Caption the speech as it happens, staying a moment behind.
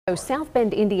So South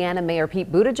Bend, Indiana Mayor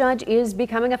Pete Buttigieg is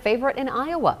becoming a favorite in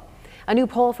Iowa. A new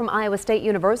poll from Iowa State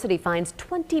University finds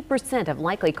 20% of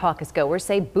likely caucus goers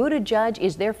say Buttigieg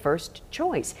is their first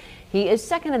choice. He is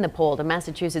second in the poll to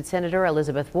Massachusetts Senator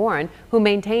Elizabeth Warren, who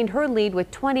maintained her lead with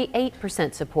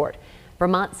 28% support.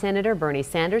 Vermont Senator Bernie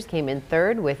Sanders came in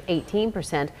third with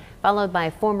 18%, followed by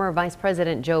former Vice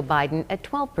President Joe Biden at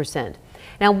 12%.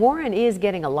 Now, Warren is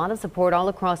getting a lot of support all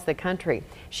across the country.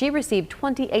 She received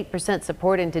 28%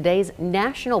 support in today's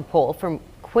national poll from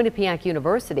Quinnipiac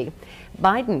University.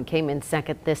 Biden came in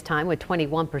second this time with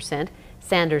 21%.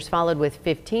 Sanders followed with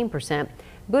 15%.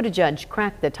 Buttigieg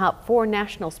cracked the top 4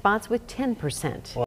 national spots with 10%.